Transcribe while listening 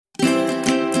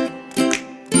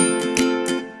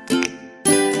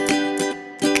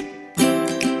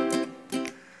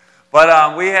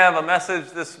But we have a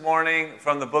message this morning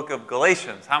from the book of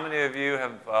Galatians. How many of you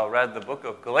have read the book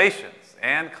of Galatians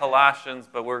and Colossians,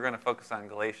 but we're going to focus on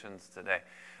Galatians today.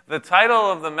 The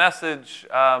title of the message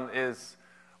is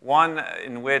one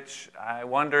in which I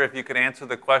wonder if you could answer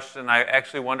the question. I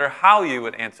actually wonder how you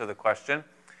would answer the question.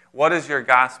 What is your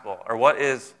gospel? Or what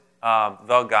is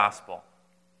the gospel?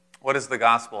 What is the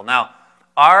gospel? Now,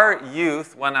 our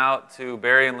youth went out to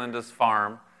Barry and Linda's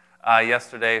farm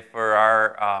yesterday for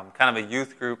our kind of a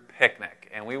youth group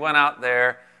picnic. And we went out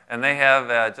there, and they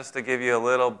have, just to give you a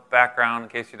little background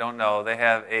in case you don't know, they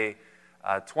have a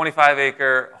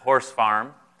 25-acre horse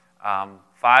farm.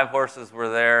 5 horses were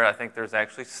there. I think there's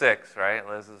actually 6, right?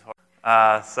 Liz's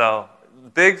horse. So,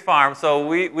 big farm. So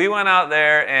we went out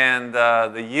there, and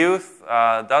the youth,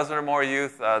 a dozen or more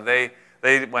youth, they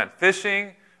went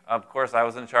fishing. Of course, I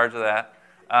was in charge of that.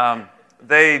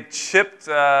 They chipped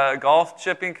golf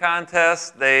chipping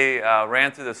contest. They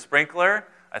ran through the sprinkler.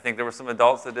 I think there were some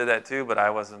adults that did that too, but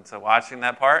I wasn't watching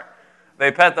that part.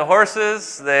 They pet the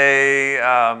horses. They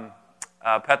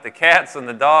pet the cats and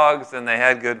the dogs, and they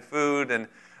had good food, and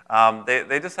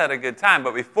they just had a good time.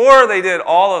 But before they did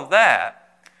all of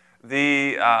that,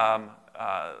 the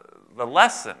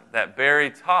lesson that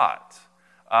Barry taught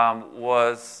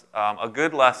was a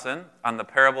good lesson on the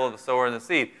parable of the sower and the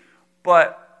seed.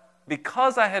 But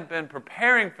because I had been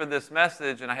preparing for this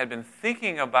message and I had been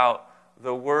thinking about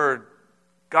the word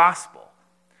gospel,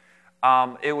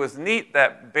 it was neat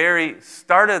that Barry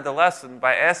started the lesson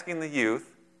by asking the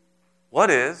youth, what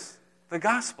is the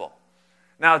gospel?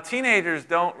 Now, teenagers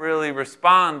don't really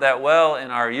respond that well in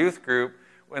our youth group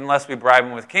unless we bribe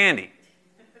them with candy.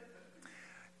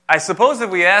 I suppose if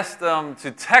we asked them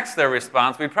to text their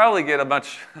response, we'd probably get a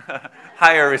much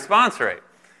higher response rate.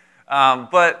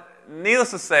 But needless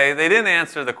to say, they didn't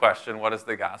answer the question, what is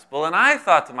the gospel? And I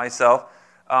thought to myself,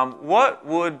 what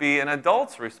would be an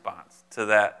adult's response to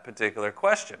that particular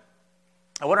question?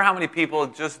 I wonder how many people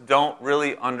just don't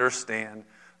really understand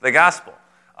the gospel.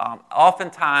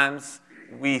 Oftentimes,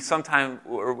 we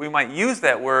might use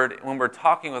that word when we're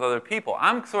talking with other people.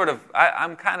 I'm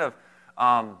kind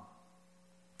of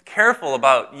careful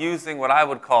about using what I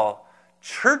would call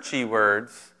churchy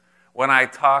words when I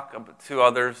talk to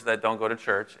others that don't go to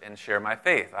church and share my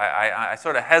faith. I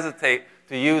sort of hesitate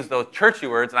to use those churchy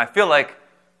words, and I feel like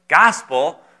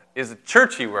gospel is a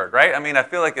churchy word, right? I mean, I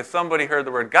feel like if somebody heard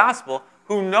the word gospel,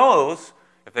 who knows,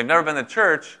 if they've never been to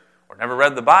church or never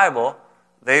read the Bible,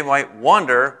 they might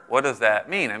wonder, what does that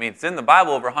mean? I mean, it's in the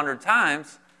Bible over 100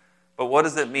 times, but what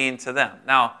does it mean to them?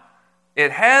 Now,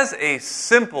 it has a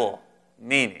simple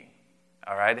meaning,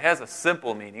 all right? It has a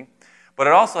simple meaning. But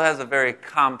it also has a very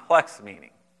complex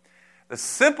meaning. The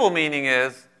simple meaning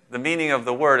is the meaning of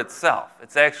the word itself.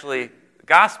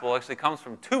 Gospel actually comes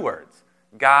from 2 words,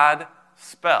 God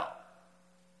spell.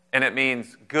 And it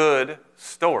means good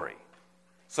story.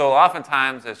 So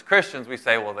oftentimes as Christians we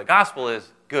say, well, the gospel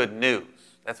is good news.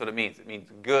 That's what it means. It means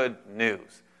good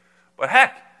news. But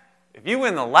heck, if you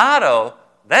win the lotto,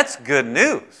 that's good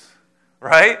news,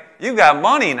 right? You've got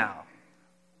money now.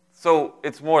 So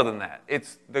it's more than that.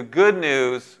 It's the good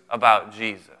news about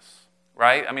Jesus,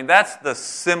 right? I mean, that's the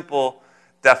simple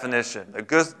definition, the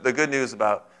good news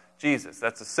about Jesus.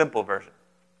 That's the simple version.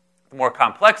 The more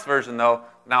complex version, though,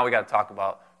 now we got to talk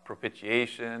about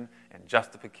propitiation and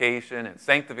justification and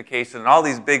sanctification and all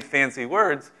these big fancy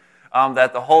words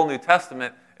that the whole New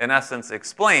Testament, in essence,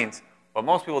 explains. But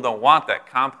most people don't want that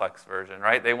complex version,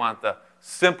 right? They want the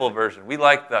simple version. We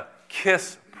like the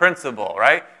KISS principle,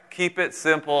 right? Keep it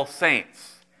simple,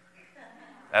 saints.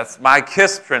 That's my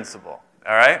KISS principle,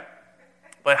 all right?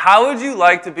 But how would you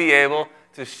like to be able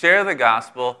to share the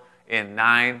gospel in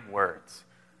 9 words?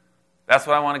 That's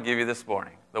what I want to give you this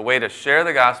morning. The way to share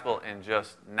the gospel in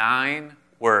just 9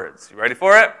 words. You ready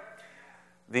for it?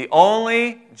 The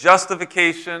only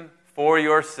justification for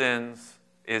your sins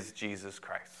is Jesus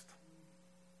Christ.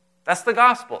 That's the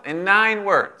gospel in 9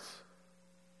 words.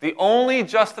 The only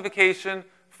justification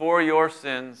for your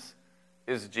sins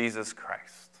is Jesus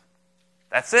Christ.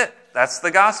 That's it. That's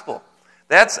the gospel.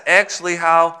 That's actually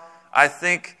how I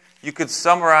think you could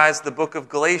summarize the book of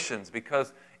Galatians,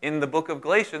 because in the book of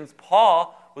Galatians,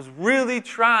 Paul was really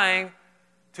trying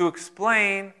to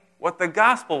explain what the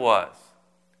gospel was,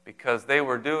 because they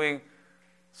were doing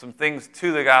some things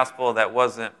to the gospel that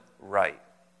wasn't right.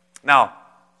 Now,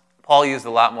 Paul used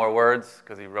a lot more words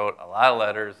because he wrote a lot of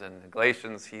letters. In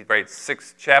Galatians, he writes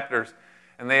 6 chapters.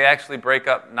 And they actually break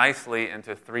up nicely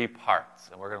into 3 parts.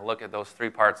 And we're going to look at those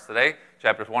 3 parts today.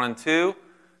 Chapters 1 and 2,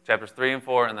 chapters 3 and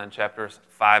 4, and then chapters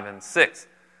 5 and 6.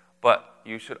 But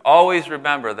you should always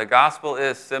remember, the gospel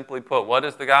is, simply put, what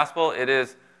is the gospel? It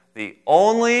is the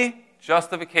only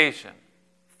justification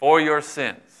for your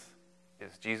sins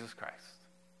is Jesus Christ.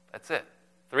 That's it.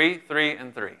 3, 3,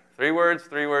 and 3. 3 words,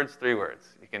 3 words, 3 words.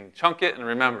 You can chunk it and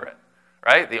remember it,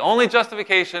 right? The only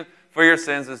justification for your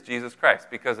sins is Jesus Christ,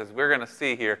 because as we're going to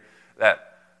see here,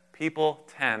 that people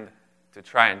tend to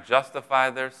try and justify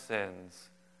their sins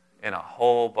in a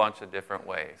whole bunch of different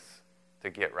ways to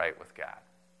get right with God.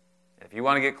 If you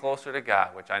want to get closer to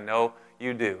God, which I know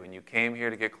you do, and you came here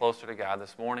to get closer to God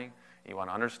this morning, you want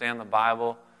to understand the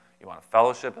Bible, you want to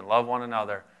fellowship and love one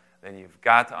another, then you've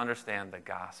got to understand the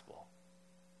gospel,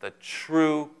 the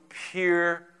true,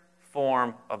 pure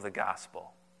form of the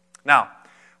gospel. Now,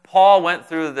 Paul went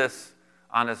through this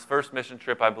on his first mission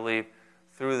trip, I believe,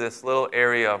 through this little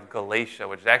area of Galatia,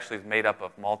 which actually is made up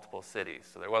of multiple cities.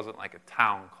 So there wasn't like a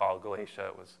town called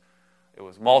Galatia. It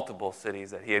was multiple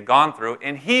cities that he had gone through,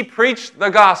 and he preached the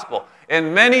gospel.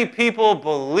 And many people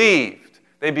believed.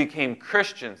 They became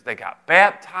Christians. They got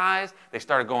baptized. They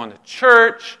started going to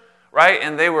church, right?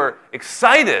 And they were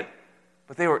excited,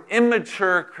 but they were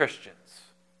immature Christians.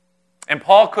 And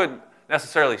Paul couldn't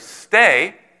necessarily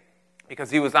stay because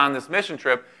he was on this mission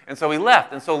trip, and so he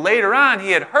left. And so later on,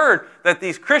 he had heard that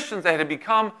these Christians that had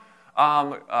become,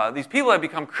 these people had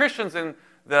become Christians in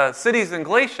the cities in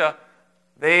Galatia,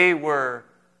 they were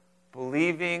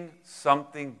believing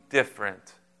something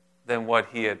different than what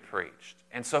he had preached.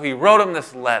 And so he wrote them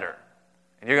this letter.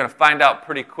 And you're going to find out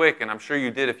pretty quick, and I'm sure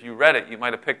you did if you read it, you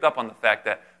might have picked up on the fact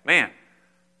that, man,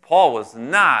 Paul was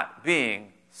not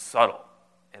being subtle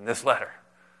in this letter.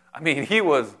 I mean, he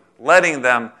was letting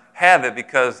them have it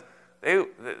because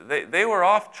they were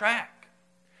off track.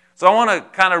 So I want to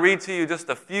kind of read to you just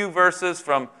a few verses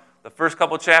from the first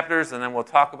couple chapters, and then we'll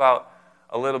talk about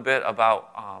a little bit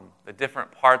about the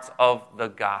different parts of the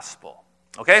gospel.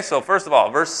 Okay, so first of all,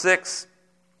 verse 6,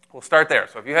 we'll start there.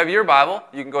 So if you have your Bible,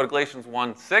 you can go to Galatians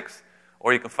 1:6,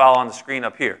 or you can follow on the screen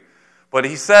up here. But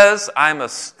he says, I'm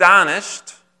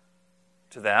astonished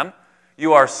to them.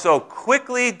 You are so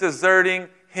quickly deserting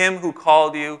him who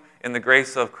called you in the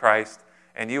grace of Christ,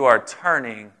 and you are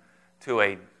turning to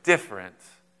a different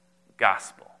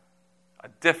gospel. A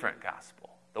different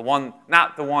gospel. The one,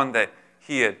 not the one that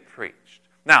he had preached.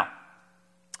 Now,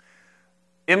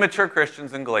 immature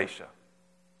Christians in Galatia.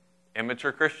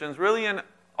 Immature Christians really in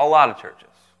a lot of churches.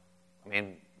 I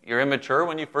mean, you're immature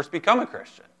when you first become a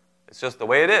Christian. It's just the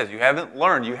way it is. You haven't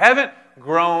learned. You haven't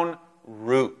grown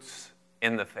roots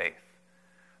in the faith.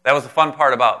 That was the fun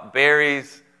part about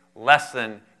Barry's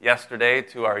lesson yesterday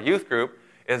to our youth group,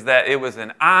 is that it was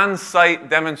an on-site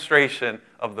demonstration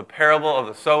of the parable of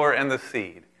the sower and the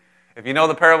seed. If you know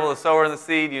the parable of the sower and the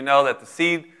seed, you know that the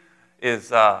seed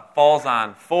falls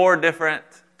on 4 different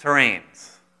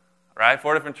terrains, right?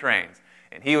 4 different terrains.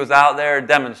 And he was out there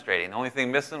demonstrating. The only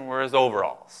thing missing were his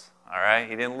overalls, all right?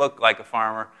 He didn't look like a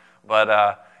farmer,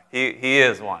 but he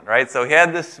is one, right? So he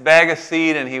had this bag of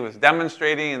seed, and he was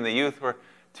demonstrating, and the youth were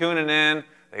tuning in.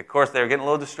 Of course, they were getting a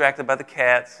little distracted by the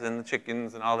cats and the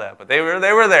chickens and all that, but they were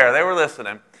there. They were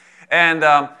listening.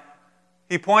 And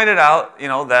he pointed out,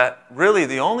 that really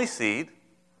the only seed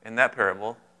in that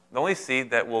parable, the only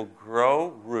seed that will grow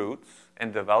roots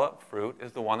and develop fruit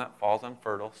is the one that falls on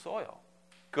fertile soil,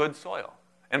 good soil.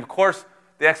 And of course,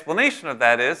 the explanation of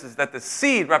that is that the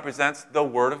seed represents the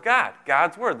Word of God,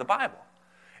 God's Word, the Bible.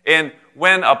 And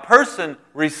when a person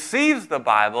receives the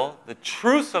Bible, the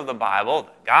truths of the Bible,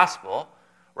 the gospel,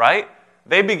 right,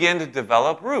 they begin to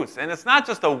develop roots. And it's not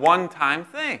just a one-time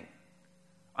thing.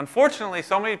 Unfortunately,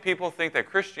 so many people think that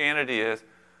Christianity is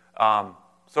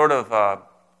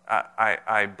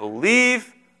I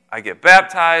believe, I get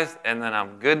baptized, and then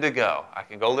I'm good to go. I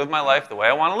can go live my life the way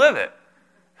I want to live it.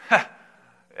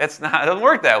 It doesn't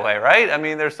work that way, right? I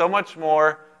mean, there's so much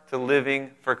more to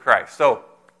living for Christ. So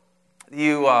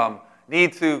you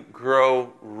need to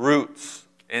grow roots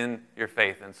in your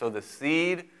faith. And so the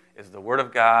seed is the Word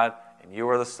of God, and you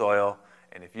are the soil.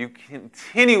 And if you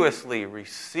continuously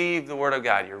receive the Word of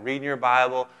God, you're reading your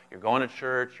Bible, you're going to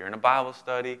church, you're in a Bible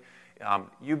study,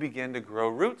 you begin to grow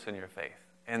roots in your faith.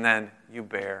 And then you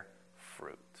bear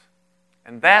fruit.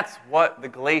 And that's what the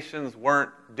Galatians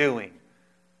weren't doing.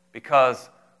 Because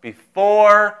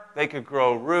before they could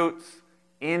grow roots,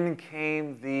 in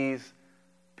came these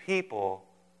people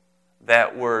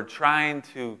that were trying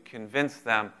to convince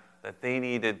them that they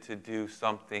needed to do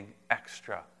something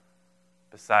extra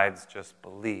besides just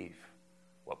believe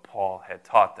what Paul had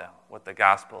taught them, what the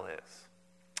gospel is.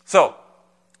 So,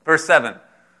 verse 7,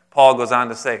 Paul goes on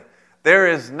to say, there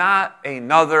is not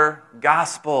another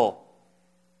gospel.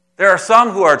 There are some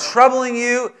who are troubling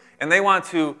you, and they want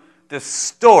to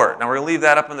distort. Now, we're going to leave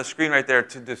that up on the screen right there,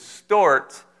 to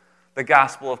distort the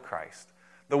gospel of Christ.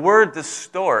 The word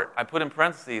distort, I put in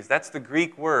parentheses, that's the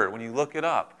Greek word when you look it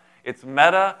up. It's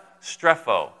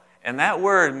metastrepho, and that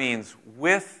word means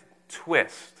with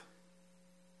twist.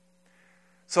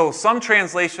 So some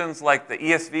translations, like the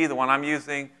ESV, the one I'm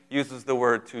using, uses the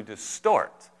word to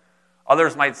distort.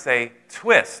 Others might say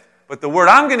twist. But the word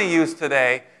I'm going to use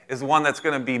today is one that's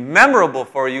going to be memorable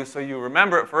for you so you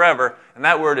remember it forever, and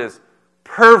that word is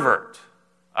pervert.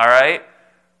 All right?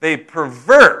 They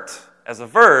pervert, as a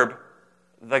verb,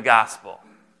 the gospel.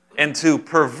 And to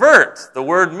pervert, the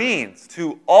word means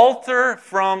to alter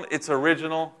from its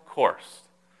original course.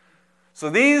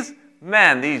 So these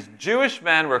men, these Jewish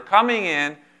men, were coming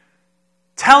in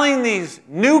telling these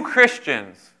new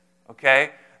Christians, okay,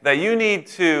 that you need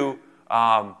to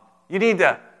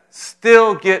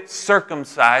still get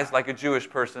circumcised like a Jewish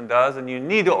person does, and you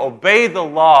need to obey the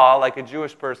law like a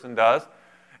Jewish person does,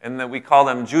 and that we call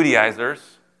them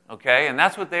Judaizers. Okay, and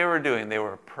that's what they were doing. They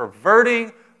were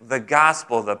perverting the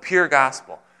gospel, the pure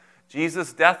gospel.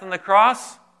 Jesus' death on the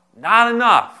cross, not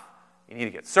enough. You need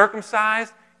to get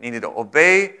circumcised. You need to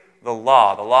obey the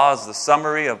law. The law is the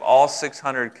summary of all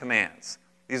 600 commands.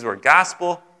 These were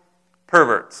gospel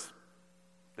perverts.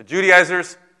 The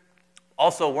Judaizers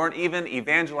also weren't even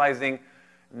evangelizing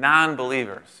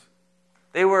non-believers.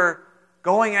 They were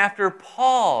going after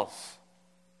Paul's.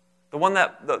 The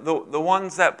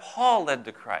ones that Paul led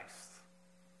to Christ.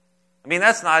 I mean,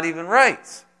 that's not even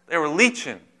right. They were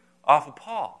leeching off of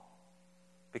Paul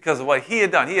because of what he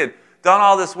had done. He had done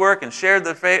all this work and shared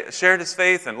his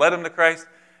faith and led him to Christ,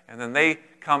 and then they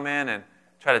come in and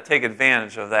try to take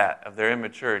advantage of that, of their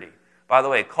immaturity. By the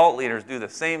way, cult leaders do the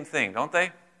same thing, don't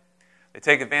they? They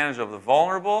take advantage of the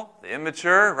vulnerable, the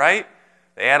immature, right?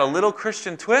 They add a little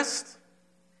Christian twist,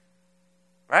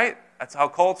 right? That's how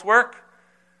cults work.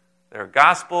 They're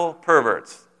gospel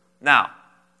perverts. Now,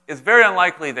 it's very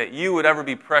unlikely that you would ever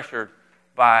be pressured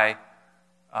by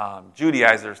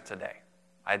Judaizers today.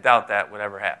 I doubt that would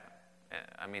ever happen.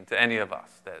 I mean, to any of us,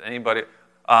 that anybody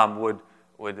would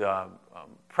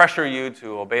pressure you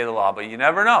to obey the law. But you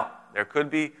never know. There could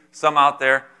be some out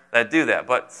there that do that.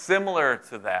 But similar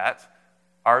to that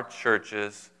are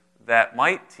churches that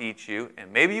might teach you,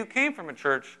 and maybe you came from a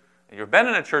church, and you've been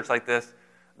in a church like this,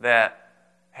 that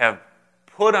have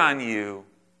put on you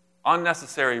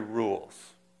unnecessary rules,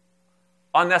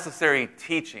 unnecessary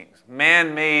teachings,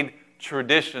 man-made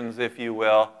traditions, if you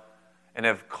will, and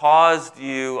have caused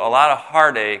you a lot of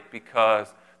heartache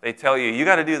because they tell you, you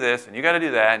got to do this, and you got to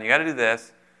do that, and you got to do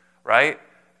this, right?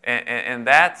 And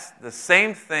that's the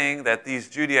same thing that these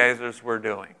Judaizers were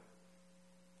doing.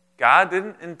 God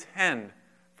didn't intend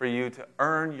for you to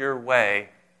earn your way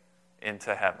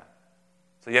into heaven.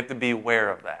 So you have to be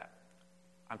aware of that.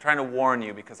 I'm trying to warn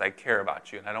you because I care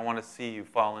about you, and I don't want to see you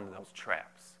fall into those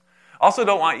traps. I also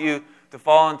don't want you to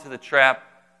fall into the trap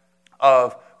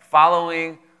of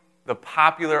following the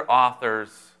popular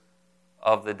authors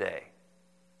of the day.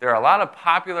 There are a lot of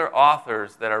popular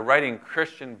authors that are writing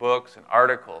Christian books and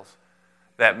articles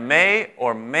that may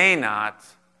or may not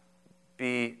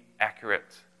be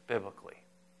accurate biblically.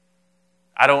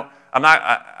 I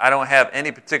don't have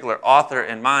any particular author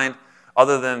in mind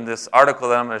other than this article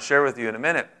that I'm going to share with you in a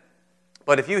minute.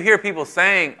 But if you hear people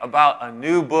saying about a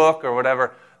new book or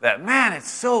whatever that, man,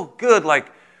 it's so good, like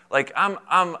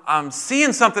I'm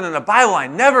seeing something in the Bible I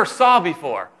never saw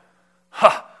before.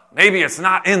 Maybe it's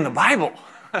not in the Bible.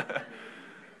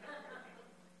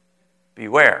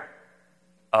 Beware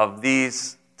of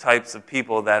these types of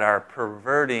people that are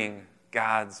perverting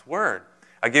God's word.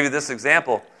 I'll give you this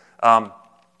example.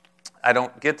 I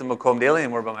don't get the Macomb Daily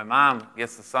anymore, but my mom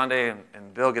gets the Sunday,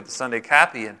 and Bill get the Sunday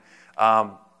copy. And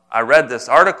I read this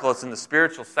article. It's in the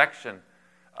spiritual section.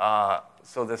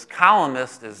 So this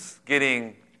columnist is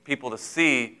getting people to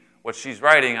see what she's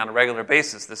writing on a regular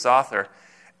basis, this author.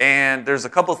 And there's a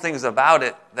couple things about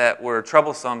it that were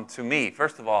troublesome to me.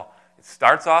 First of all, it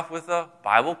starts off with a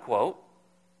Bible quote,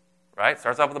 right?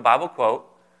 Starts off with a Bible quote.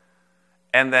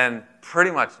 And then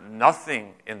pretty much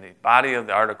nothing in the body of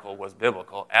the article was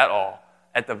biblical at all.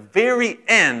 At the very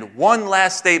end, one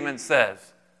last statement says,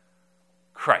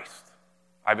 Christ.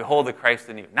 I behold the Christ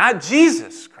in you. Not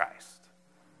Jesus Christ,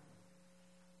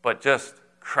 but just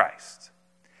Christ.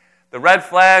 The red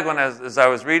flag, as I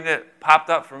was reading it, popped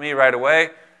up for me right away.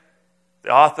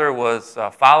 The author was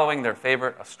following their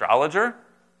favorite astrologer.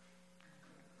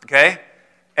 Okay?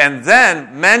 And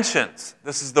then mentions,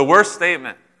 this is the worst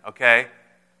statement, okay,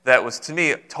 that was to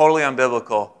me totally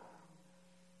unbiblical.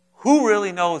 Who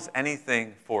really knows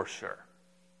anything for sure?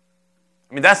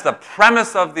 I mean, that's the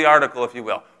premise of the article, if you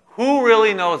will. Who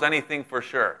really knows anything for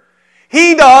sure?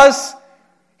 He does.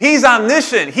 He's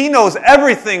omniscient. He knows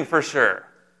everything for sure.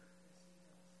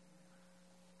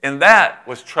 And that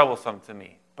was troublesome to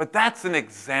me. But that's an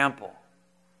example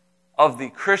of the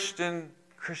Christian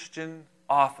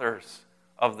authors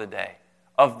of the day,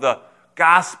 of the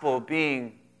gospel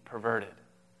being perverted.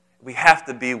 We have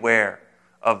to beware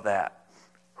of that.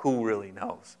 Who really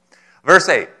knows? Verse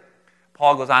 8,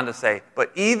 Paul goes on to say,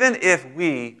 "But even if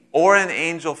we or an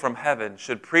angel from heaven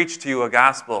should preach to you a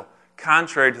gospel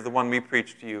contrary to the one we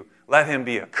preach to you, let him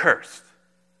be accursed."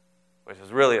 Which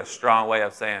is really a strong way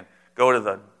of saying, go to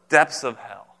the depths of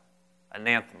hell.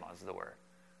 Anathema is the word.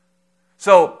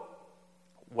 So,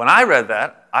 when I read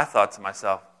that, I thought to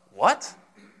myself, what?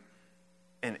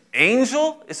 An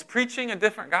angel is preaching a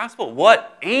different gospel?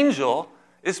 What angel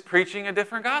is preaching a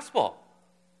different gospel?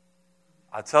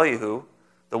 I'll tell you who.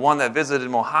 The one that visited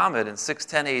Muhammad in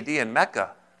 610 AD in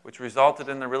Mecca, which resulted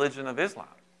in the religion of Islam.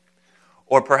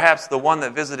 Or perhaps the one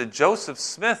that visited Joseph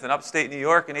Smith in upstate New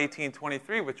York in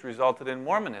 1823, which resulted in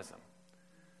Mormonism.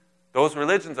 Those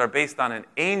religions are based on an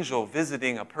angel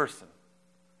visiting a person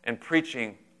and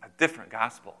preaching a different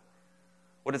gospel.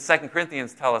 What did 2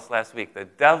 Corinthians tell us last week? The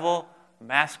devil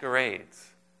masquerades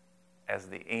as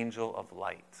the angel of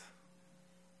light.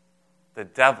 The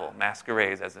devil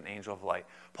masquerades as an angel of light.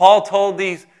 Paul told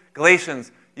these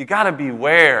Galatians, you got to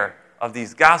beware of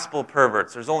these gospel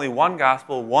perverts. There's only one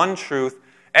gospel, one truth,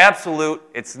 absolute.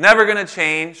 It's never going to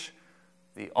change.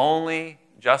 The only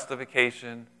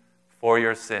justification for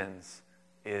your sins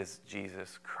is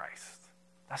Jesus Christ.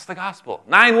 That's the gospel.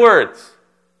 9 words.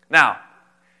 Now,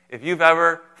 if you've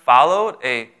ever followed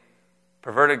a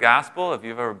perverted gospel, if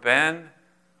you've ever been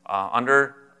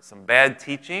under some bad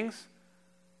teachings,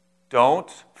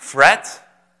 don't fret.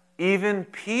 Even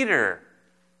Peter,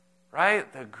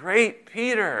 right? The great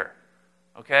Peter,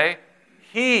 okay?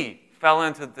 He fell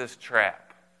into this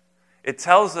trap. It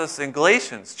tells us in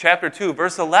Galatians chapter 2,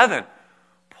 verse 11,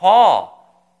 Paul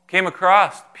came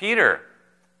across Peter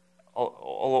a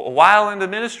while into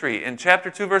ministry. In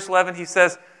chapter 2, verse 11, he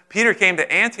says, Peter came to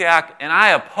Antioch, and I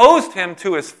opposed him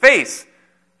to his face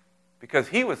because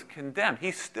he was condemned.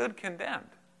 He stood condemned.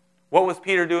 What was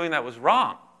Peter doing that was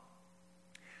wrong?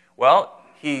 Well,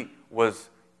 he was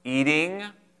eating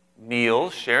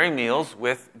meals, sharing meals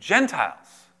with Gentiles.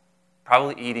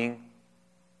 Probably eating,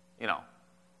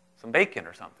 some bacon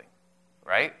or something,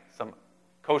 right? Some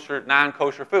kosher,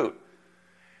 non-kosher food.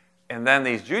 And then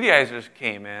these Judaizers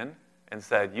came in and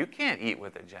said, you can't eat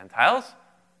with the Gentiles.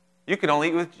 You can only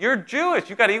eat with, you're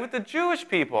Jewish. You got to eat with the Jewish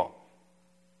people.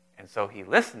 And so he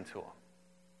listened to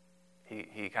them.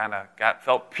 He kind of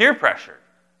felt peer pressured,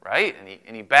 right?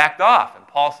 And he backed off. And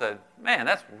Paul said, man,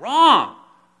 that's wrong.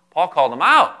 Paul called him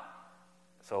out.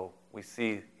 So we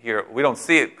see here, we don't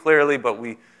see it clearly, but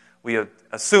we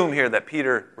assume here that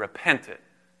Peter repented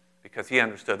because he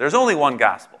understood. There's only one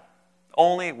gospel.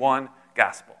 Only one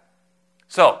gospel.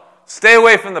 So, stay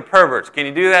away from the perverts. Can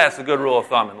you do that? It's a good rule of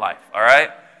thumb in life, all right?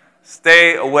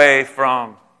 Stay away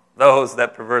from those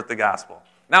that pervert the gospel.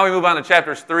 Now we move on to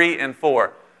chapters 3 and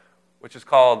 4, which is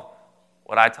called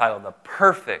what I titled the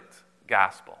perfect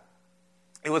gospel.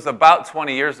 It was about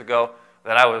 20 years ago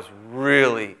that I was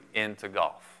really into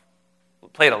golf.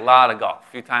 Played a lot of golf,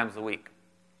 a few times a week.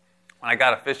 When I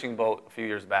got a fishing boat a few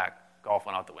years back, golf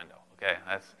went out the window. Okay,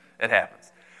 it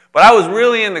happens. But I was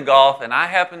really into golf, and I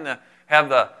happened to have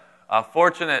the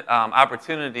fortunate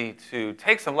opportunity to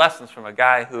take some lessons from a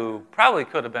guy who probably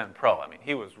could have been pro. I mean,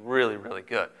 he was really, really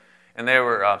good. And there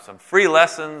were some free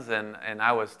lessons, and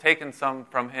I was taking some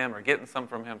from him or getting some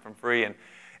from him from free.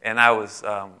 And I was,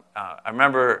 I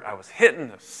remember I was hitting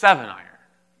the 7-iron,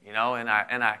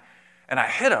 and I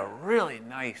hit a really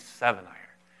nice 7-iron.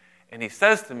 And he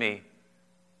says to me,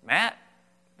 Matt,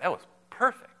 that was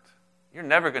perfect. You're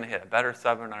never going to hit a better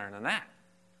 7-iron than that.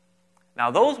 Now,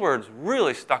 those words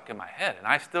really stuck in my head, and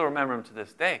I still remember them to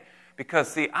this day. Because,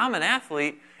 see, I'm an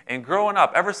athlete, and growing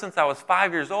up, ever since I was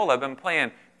 5 years old, I've been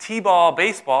playing t-ball,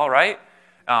 baseball, right?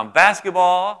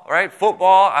 Basketball, right?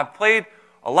 Football. I've played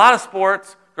a lot of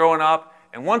sports growing up,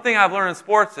 and one thing I've learned in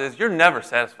sports is you're never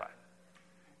satisfied.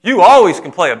 You always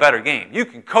can play a better game. You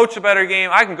can coach a better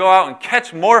game. I can go out and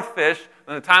catch more fish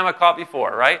than the time I caught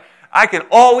before, right? I can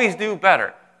always do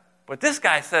better. But this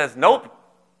guy says, nope,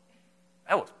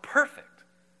 that was perfect.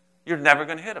 You're never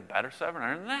going to hit a better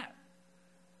 7-iron than that.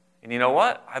 And you know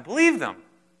what? I believed him.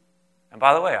 And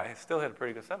by the way, I still hit a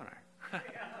pretty good 7-iron.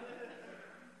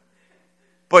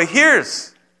 But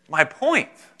here's my point.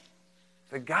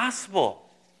 The gospel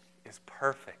is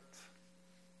perfect.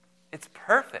 It's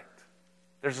perfect.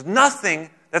 There's nothing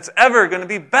that's ever going to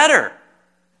be better.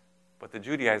 But the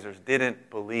Judaizers didn't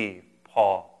believe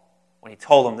Paul when he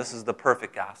told them this is the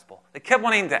perfect gospel. They kept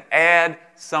wanting to add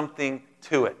something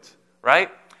to it, right?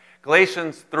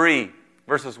 Galatians 3,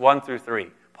 verses 1 through 3.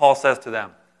 Paul says to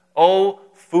them, "O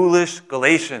foolish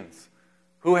Galatians,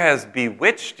 who has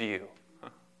bewitched you?"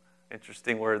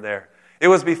 Interesting word there. "It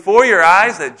was before your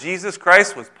eyes that Jesus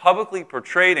Christ was publicly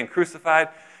portrayed and crucified.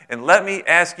 And let me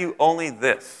ask you only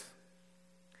this.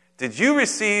 Did you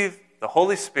receive the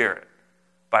Holy Spirit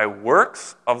by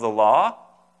works of the law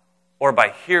or by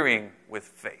hearing with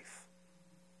faith?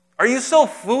 Are you so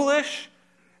foolish?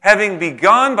 Having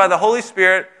begun by the Holy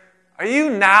Spirit, are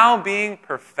you now being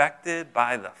perfected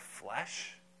by the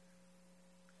flesh?"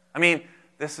 I mean,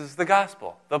 this is the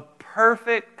gospel, the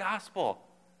perfect gospel.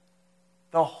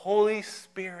 The Holy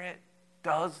Spirit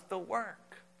does the work.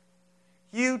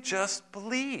 You just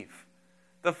believe.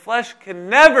 The flesh can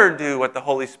never do what the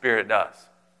Holy Spirit does.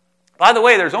 By the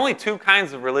way, there's only two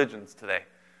kinds of religions today.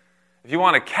 If you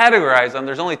want to categorize them,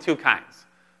 there's only two kinds.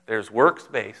 There's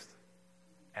works-based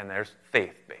and there's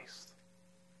faith-based.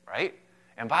 Right?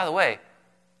 And by the way,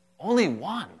 only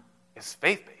one is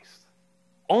faith-based.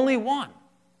 Only one.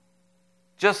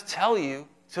 Just tell you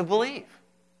to believe.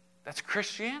 That's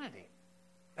Christianity.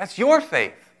 That's your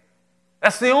faith.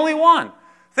 That's the only one.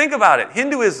 Think about it.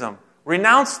 Hinduism,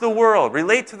 renounce the world,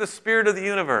 relate to the spirit of the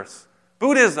universe.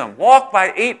 Buddhism, walk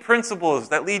by 8 principles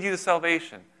that lead you to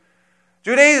salvation.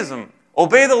 Judaism,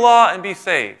 obey the law and be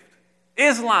saved.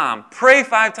 Islam, pray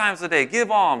 5 times a day, give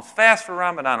alms, fast for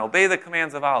Ramadan, obey the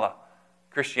commands of Allah.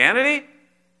 Christianity,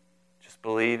 just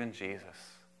believe in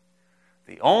Jesus.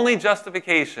 The only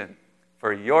justification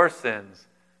for your sins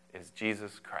is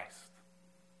Jesus Christ.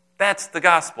 That's the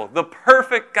gospel, the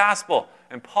perfect gospel.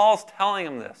 And Paul's telling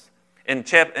him this in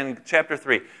chapter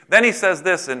 3. Then he says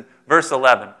this in verse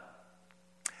 11.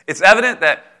 "It's evident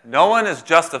that no one is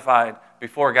justified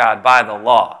before God by the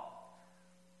law."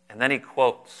 And then he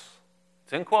quotes,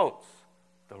 it's in quotes,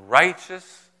 "The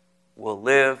righteous will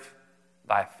live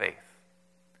by faith."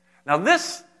 Now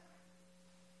this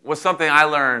was something I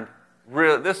learned.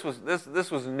 This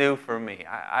was new for me.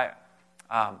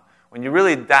 When you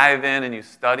really dive in and you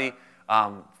study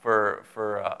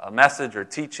for a message or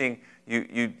teaching,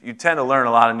 you tend to learn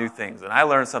a lot of new things. And I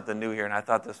learned something new here, and I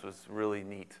thought this was really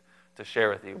neat to share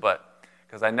with you. But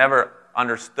because I never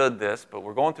understood this, but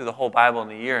we're going through the whole Bible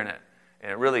in a year, and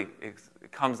it really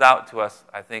comes out to us,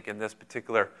 I think, in this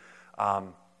particular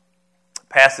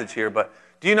passage here. But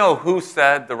do you know who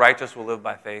said the righteous will live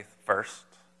by faith first?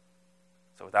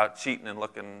 So without cheating and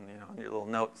looking, in your little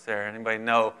notes there, anybody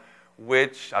know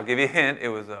which? I'll give you a hint. It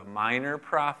was a minor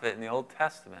prophet in the Old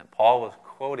Testament. Paul was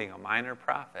quoting a minor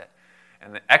prophet.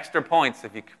 And the extra points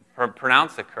if you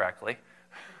pronounce it correctly.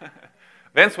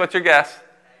 Vince, what's your guess?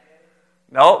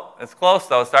 Nope, it's close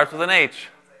though. It starts with an H.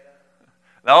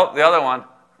 Nope, the other one.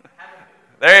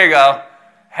 There you go.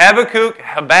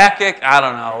 Habakkuk, I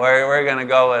don't know. We're going to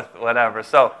go with whatever.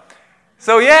 So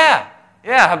yeah,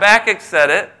 Habakkuk said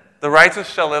it. The righteous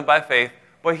shall live by faith.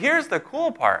 But here's the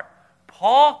cool part.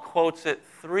 Paul quotes it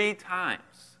 3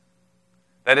 times.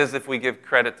 That is, if we give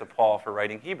credit to Paul for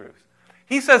writing Hebrews.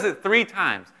 He says it 3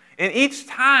 times. And each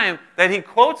time that he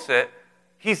quotes it,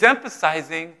 he's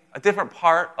emphasizing a different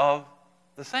part of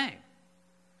the saying.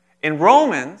 In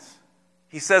Romans,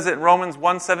 he says it in Romans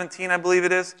 1:17, I believe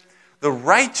it is, the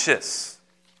righteous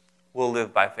will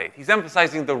live by faith. He's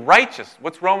emphasizing the righteous.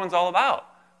 What's Romans all about?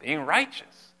 Being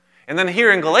righteous. And then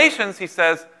here in Galatians, he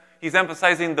says, he's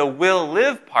emphasizing the will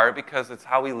live part because it's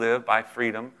how we live by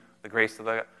freedom, the grace of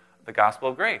the gospel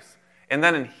of grace. And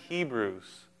then in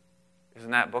Hebrews,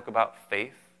 isn't that book about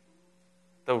faith?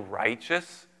 The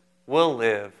righteous will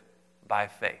live by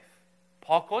faith.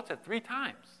 Paul quotes it 3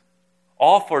 times,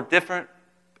 all for different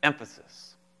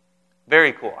emphasis.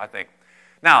 Very cool, I think.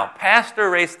 Now, Pastor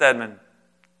Ray Stedman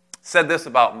said this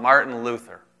about Martin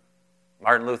Luther.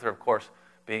 Martin Luther, of course,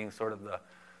 being sort of the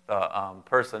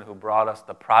person who brought us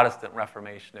the Protestant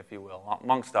Reformation, if you will,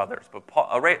 amongst others. But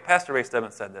Pastor Ray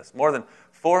Stedman said this. More than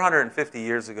 450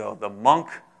 years ago, the monk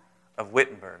of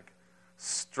Wittenberg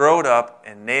strode up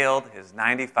and nailed his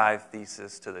 95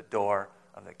 Theses to the door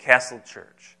of the Castle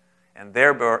Church, and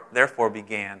therefore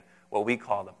began what we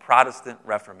call the Protestant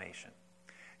Reformation.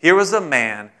 Here was a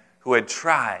man who had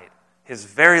tried his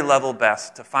very level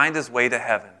best to find his way to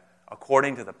heaven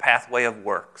according to the pathway of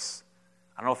works.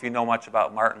 I don't know if you know much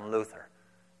about Martin Luther,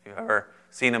 if you've ever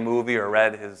seen a movie or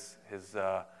read his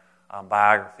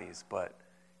biographies, but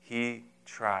he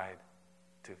tried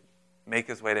to make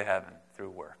his way to heaven through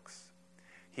works.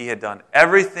 He had done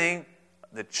everything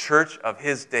the church of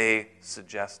his day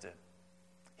suggested.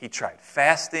 He tried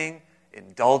fasting,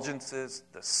 indulgences,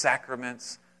 the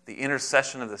sacraments, the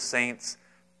intercession of the saints,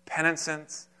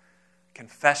 penitence,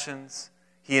 confessions.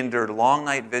 He endured long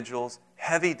night vigils,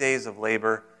 heavy days of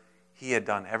labor. He had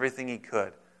done everything he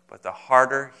could, but the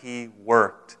harder he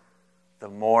worked, the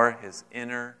more his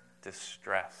inner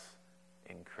distress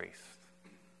increased.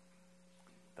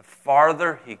 The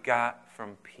farther he got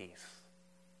from peace,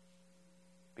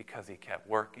 because he kept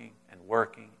working and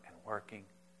working and working.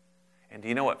 And do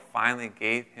you know what finally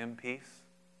gave him peace?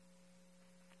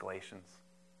 Galatians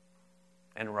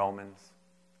and Romans.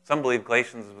 Some believe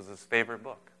Galatians was his favorite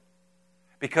book,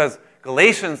 because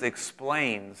Galatians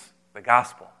explains the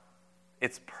gospel.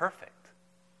 It's perfect.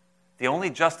 The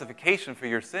only justification for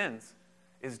your sins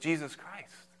is Jesus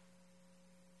Christ.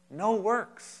 No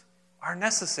works are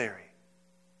necessary.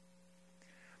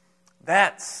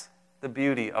 That's the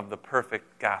beauty of the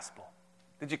perfect gospel.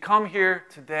 Did you come here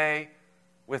today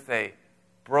with a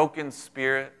broken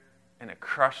spirit and a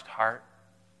crushed heart?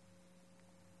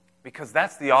 Because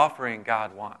that's the offering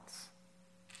God wants.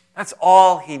 That's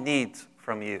all he needs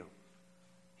from you.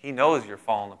 He knows you're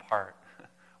falling apart.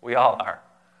 We all are.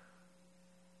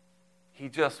 He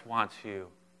just wants you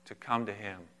to come to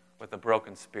him with a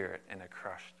broken spirit and a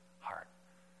crushed heart.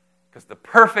 Because the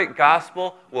perfect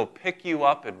gospel will pick you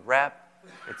up and wrap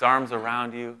its arms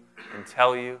around you and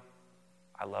tell you,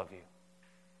 I love you.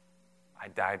 I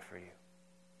died for you.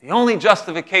 The only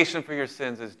justification for your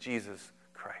sins is Jesus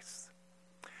Christ.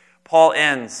 Paul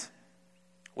ends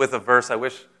with a verse I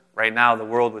wish right now the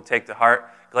world would take to heart.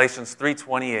 Galatians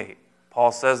 3:28.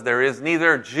 Paul says, there is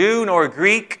neither Jew nor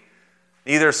Greek,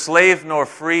 neither slave nor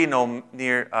free,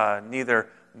 neither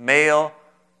male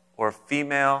or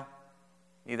female,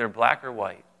 neither black or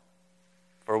white,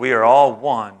 for we are all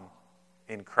one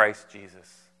in Christ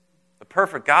Jesus. The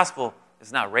perfect gospel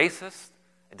is not racist.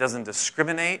 It doesn't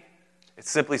discriminate. It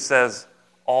simply says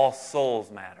all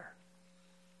souls matter.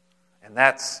 And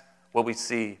that's what we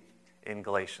see in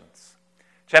Galatians.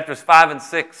 Chapters 5 and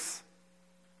 6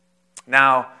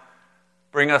 now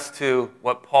bring us to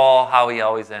what Paul, how he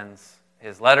always ends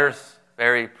his letters.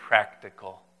 Very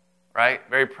practical, right?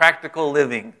 Very practical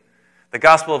living. The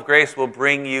gospel of grace will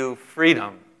bring you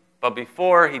freedom. But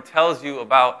before he tells you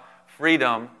about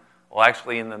freedom, well,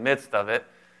 actually in the midst of it,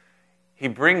 he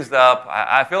brings up,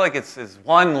 I feel like it's his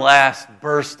one last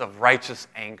burst of righteous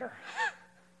anger.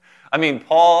 I mean,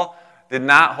 Paul did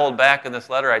not hold back in this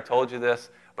letter. I told you this.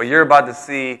 But you're about to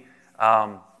see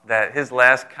that his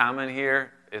last comment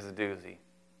here is a doozy.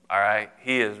 All right?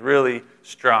 He is really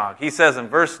strong. He says in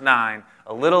verse 9,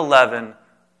 a little leaven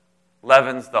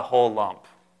leavens the whole lump.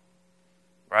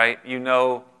 Right? You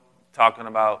know, talking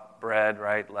about bread,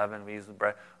 right? Leaven, we use the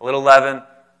bread. A little leaven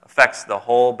affects the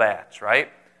whole batch, right?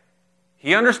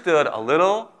 He understood a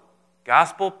little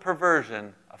gospel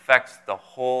perversion affects the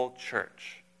whole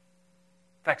church.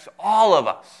 Affects all of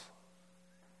us.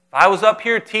 If I was up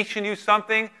here teaching you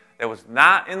something that was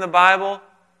not in the Bible,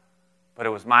 but it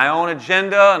was my own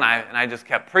agenda, and I just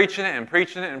kept preaching it and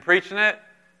preaching it and preaching it,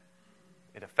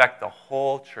 it'd affect the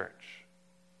whole church.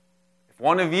 If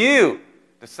one of you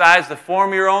decides to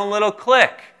form your own little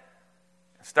clique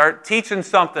and start teaching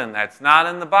something that's not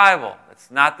in the Bible,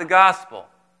 that's not the gospel,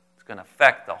 it's going to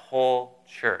affect the whole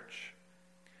church.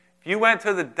 If you went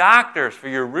to the doctors for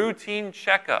your routine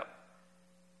checkup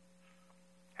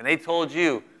and they told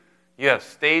you you have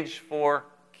stage 4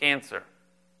 cancer,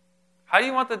 how do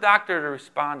you want the doctor to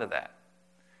respond to that?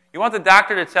 You want the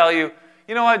doctor to tell you,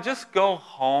 you know what, just go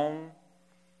home.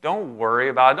 Don't worry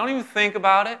about it. Don't even think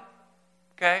about it.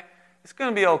 Okay? It's going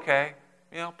to be okay.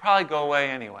 You know, probably go away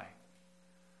anyway.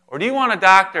 Or do you want a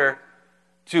doctor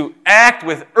to act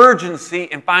with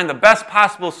urgency and find the best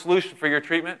possible solution for your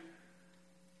treatment?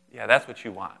 Yeah, that's what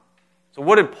you want. So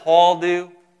what did Paul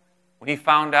do when he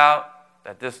found out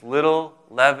that this little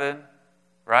leaven,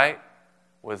 right,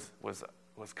 was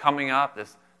coming up,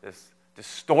 this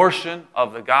distortion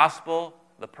of the gospel,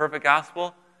 the perfect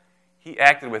gospel? He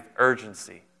acted with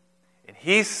urgency. And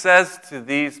he says to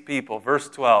these people, verse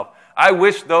 12, I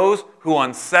wish those who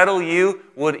unsettle you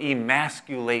would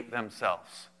emasculate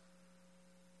themselves.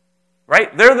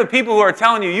 Right? They're the people who are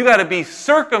telling you got to be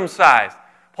circumcised.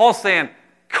 Paul's saying,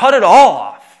 cut it all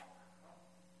off.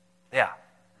 Yeah.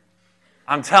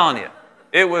 I'm telling you,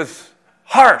 it was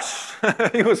harsh.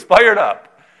 He was fired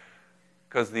up.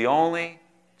 Because the only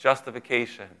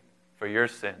justification for your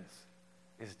sins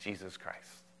is Jesus Christ.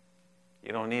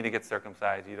 You don't need to get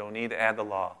circumcised. You don't need to add the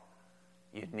law.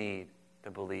 You need to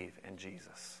believe in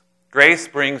Jesus. Grace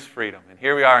brings freedom. And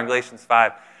here we are in Galatians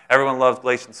 5. Everyone loves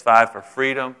Galatians 5 for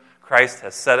freedom. Christ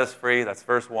has set us free. That's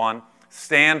verse 1.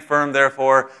 Stand firm,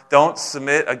 therefore. Don't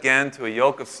submit again to a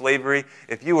yoke of slavery.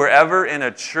 If you were ever in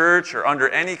a church or under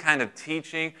any kind of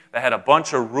teaching that had a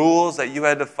bunch of rules that you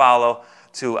had to follow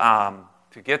to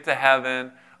get to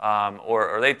heaven,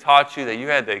 or they taught you that you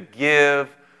had to give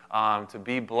to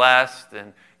be blessed,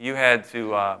 and you had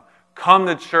to come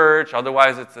to church,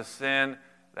 otherwise it's a sin.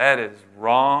 That is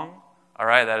wrong. All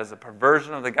right, that is a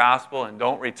perversion of the gospel, and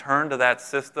don't return to that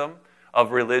system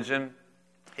of religion.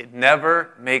 It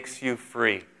never makes you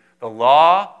free. The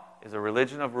law is a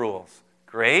religion of rules.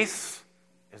 Grace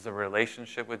is a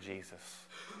relationship with Jesus.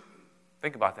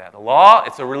 Think about that. The law,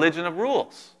 it's a religion of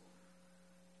rules.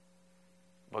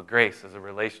 But grace is a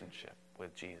relationship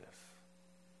with Jesus.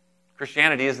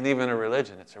 Christianity isn't even a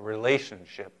religion. It's a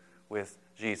relationship with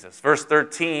Jesus. Verse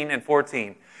 13 and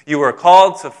 14. You are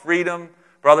called to freedom.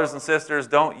 Brothers and sisters,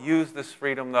 don't use this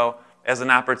freedom, though, as an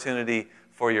opportunity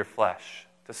for your flesh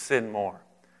to sin more.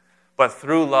 But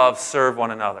through love, serve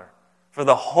one another. For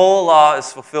the whole law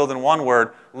is fulfilled in one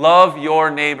word: love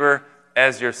your neighbor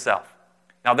as yourself.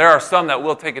 Now, there are some that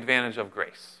will take advantage of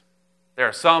grace. There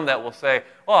are some that will say,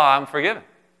 well, I'm forgiven.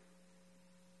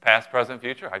 Past, present,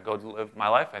 future. I go to live my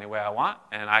life any way I want,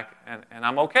 and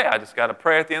I'm okay. I just got to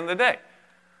pray at the end of the day.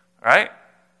 All right?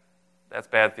 That's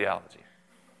bad theology.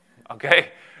 Okay?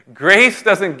 Grace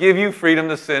doesn't give you freedom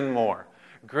to sin more.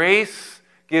 Grace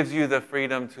gives you the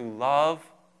freedom to love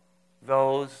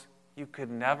those you could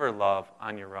never love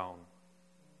on your own.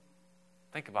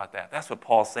 Think about that. That's what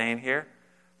Paul's saying here.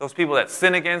 Those people that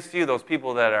sin against you, those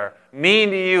people that are mean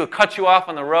to you, cut you off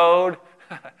on the road,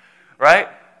 right?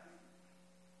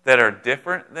 That are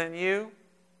different than you.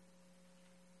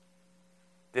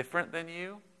 Different than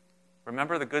you.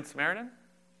 Remember the Good Samaritan?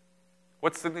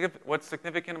 What's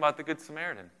significant about the Good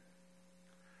Samaritan?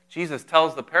 Jesus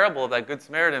tells the parable of that Good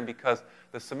Samaritan because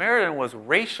the Samaritan was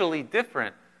racially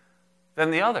different than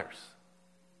the others.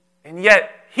 And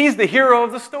yet, he's the hero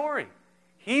of the story.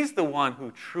 He's the one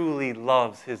who truly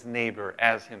loves his neighbor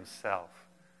as himself.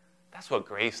 That's what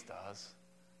grace does.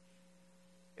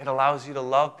 It allows you to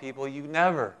love people you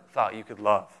never thought you could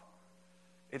love.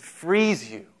 It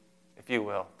frees you, if you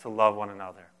will, to love one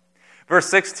another. Verse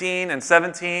 16 and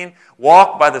 17,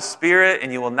 walk by the Spirit,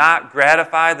 and you will not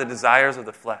gratify the desires of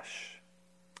the flesh.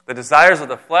 The desires of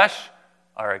the flesh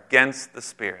are against the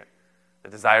Spirit. The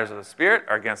desires of the Spirit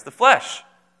are against the flesh.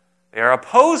 They are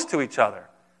opposed to each other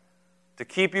to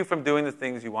keep you from doing the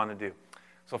things you want to do.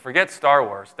 So forget Star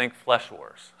Wars, think flesh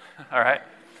wars. All right?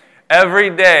 Every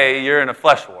day you're in a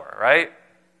flesh war, right?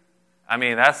 I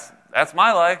mean, that's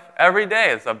my life. Every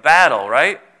day it's a battle,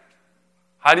 right?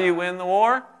 How do you win the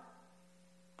war?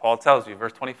 Paul tells you,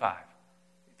 verse 25.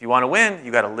 If you want to win,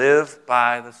 you got to live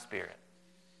by the Spirit.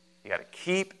 You got to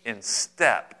keep in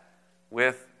step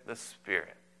with the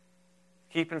Spirit.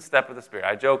 Keep in step with the Spirit.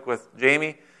 I joke with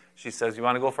Jamie. She says, you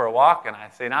want to go for a walk? And I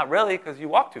say, not really, because you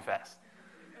walk too fast.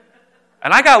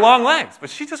 And I got long legs, but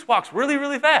she just walks really,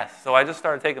 really fast. So I just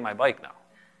started taking my bike now.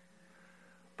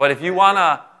 But if you want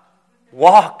to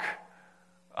walk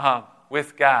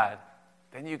with God,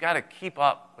 then you got to keep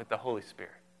up with the Holy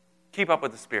Spirit. Keep up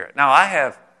with the Spirit. Now, I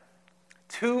have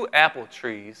 2 apple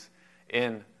trees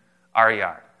in our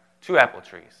yard. 2 apple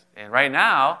trees. And right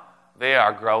now, they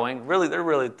are growing. They're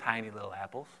really tiny little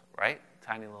apples, right?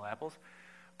 Tiny little apples.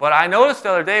 But I noticed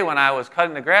the other day when I was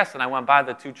cutting the grass and I went by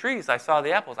the 2 trees, I saw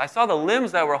the apples. I saw the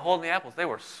limbs that were holding the apples. They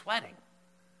were sweating.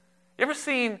 You ever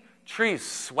seen trees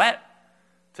sweat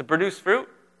to produce fruit?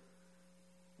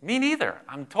 Me neither.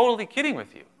 I'm totally kidding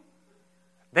with you.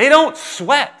 They don't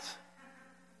sweat.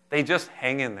 They just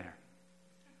hang in there.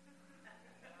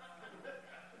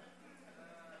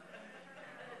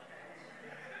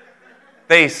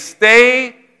 They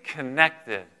stay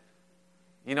connected.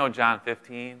 You know John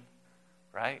 15,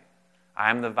 right? I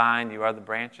am the vine, you are the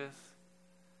branches.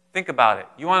 Think about it.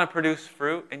 You want to produce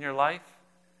fruit in your life?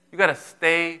 You got to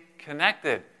stay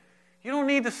connected. You don't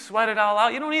need to sweat it all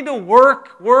out. You don't need to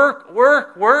work.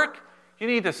 You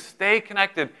need to stay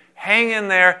connected. Hang in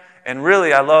there. And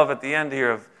really, I love at the end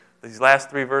here of these last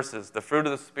 3 verses, the fruit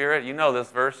of the Spirit. You know this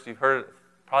verse. You've heard it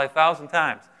probably 1,000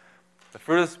 times. The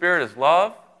fruit of the Spirit is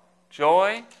love,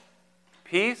 joy,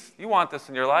 peace. You want this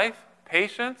in your life.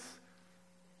 Patience.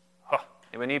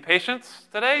 Anybody need patience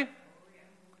today?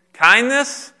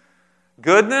 Kindness,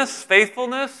 goodness,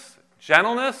 faithfulness,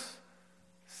 gentleness,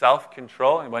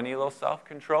 self-control. Anybody need a little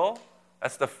self-control?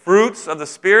 That's the fruits of the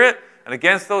Spirit. And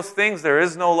against those things there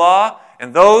is no law.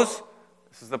 And this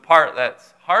is the part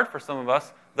that's hard for some of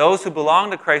us, those who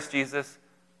belong to Christ Jesus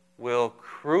will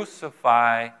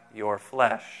crucify your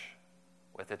flesh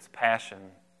with its passion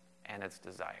and its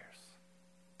desires.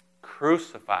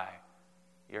 Crucify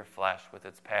your flesh with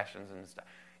its passions and its desires.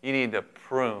 You need to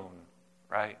prune,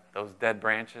 right? Those dead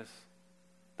branches.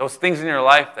 Those things in your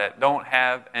life that don't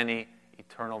have any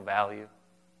eternal value,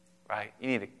 right? You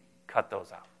need to cut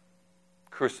those out.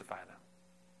 Crucify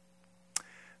them.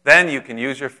 Then you can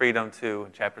use your freedom to,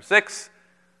 in chapter 6,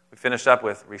 we finish up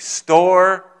with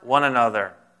restore one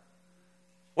another.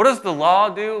 What does the law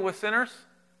do with sinners?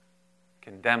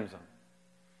 Condemns them.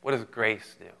 What does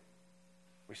grace do?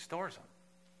 Restores them.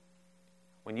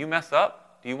 When you mess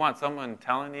up, do you want someone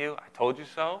telling you, I told you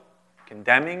so?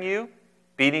 Condemning you?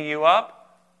 Beating you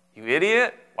up? You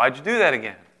idiot? Why'd you do that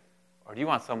again? Or do you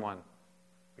want someone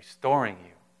restoring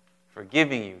you,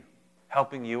 forgiving you,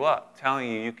 helping you up, telling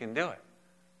you you can do it?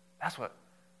 That's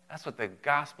what the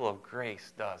gospel of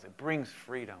grace does. It brings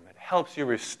freedom. It helps you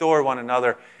restore one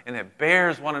another, and it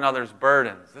bears one another's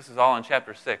burdens. This is all in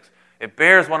chapter 6. It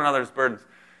bears one another's burdens.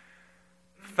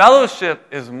 Fellowship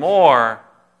is more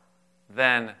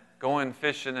than going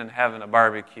fishing and having a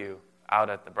barbecue out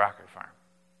at the Brockert farm.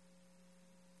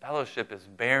 Fellowship is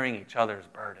bearing each other's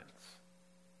burdens,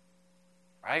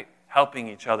 right? Helping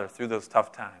each other through those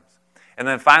tough times. And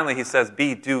then finally he says,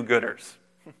 be do-gooders.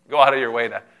 Go out of your way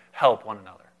to help one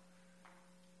another.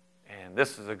 And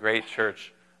this is a great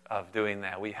church of doing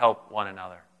that. We help one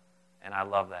another. And I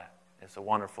love that. It's a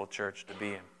wonderful church to be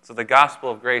in. So the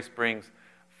gospel of grace brings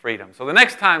freedom. So the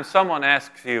next time someone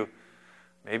asks you,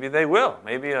 maybe they will.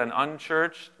 Maybe an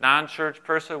unchurched, non-church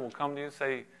person will come to you and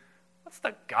say, what's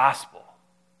the gospel?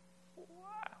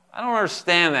 I don't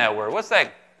understand that word. What's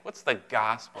the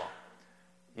gospel?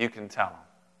 You can tell them,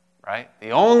 right? The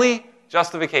only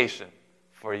justification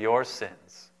for your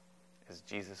sins is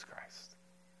Jesus Christ.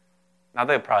 Now,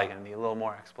 they're probably going to need a little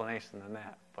more explanation than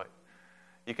that, but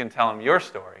you can tell them your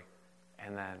story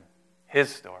and then his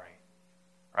story,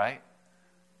 right?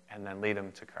 And then lead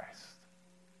them to Christ.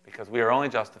 Because we are only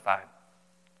justified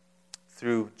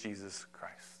through Jesus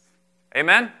Christ.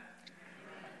 Amen?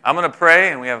 I'm going to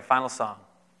pray, and we have a final song.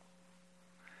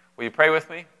 Will you pray with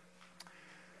me?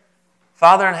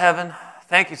 Father in heaven,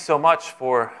 thank you so much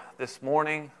for this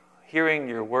morning, hearing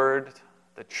your word,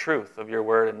 the truth of your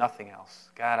word and nothing else.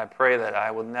 God, I pray that I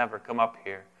will never come up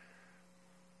here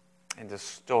and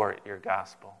distort your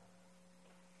gospel.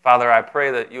 Father, I pray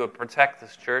that you would protect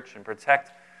this church and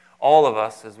protect all of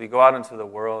us as we go out into the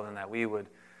world, and that we would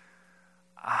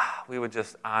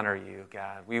just honor you,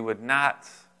 God. We would not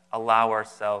allow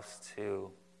ourselves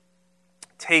to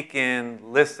take in,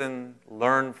 listen,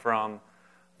 learn from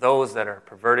those that are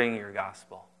perverting your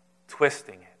gospel,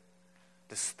 twisting it,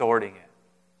 distorting it.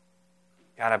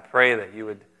 God, I pray that you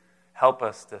would help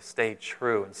us to stay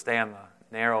true and stay on the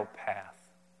narrow path.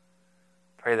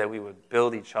 Pray that we would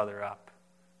build each other up,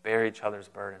 bear each other's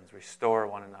burdens, restore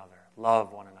one another,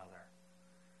 love one another,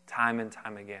 time and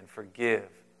time again, forgive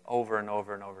over and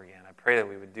over and over again. I pray that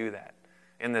we would do that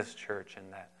in this church,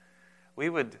 and that we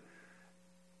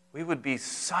would be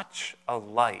such a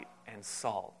light and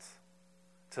salt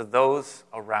to those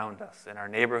around us in our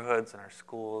neighborhoods, in our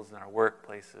schools, in our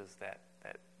workplaces, that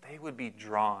they would be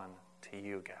drawn to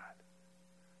you, God.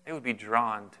 They would be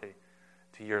drawn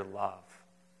to your love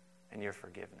and your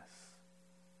forgiveness.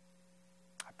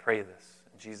 I pray this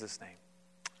in Jesus' name.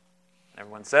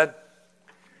 Everyone said,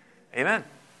 amen.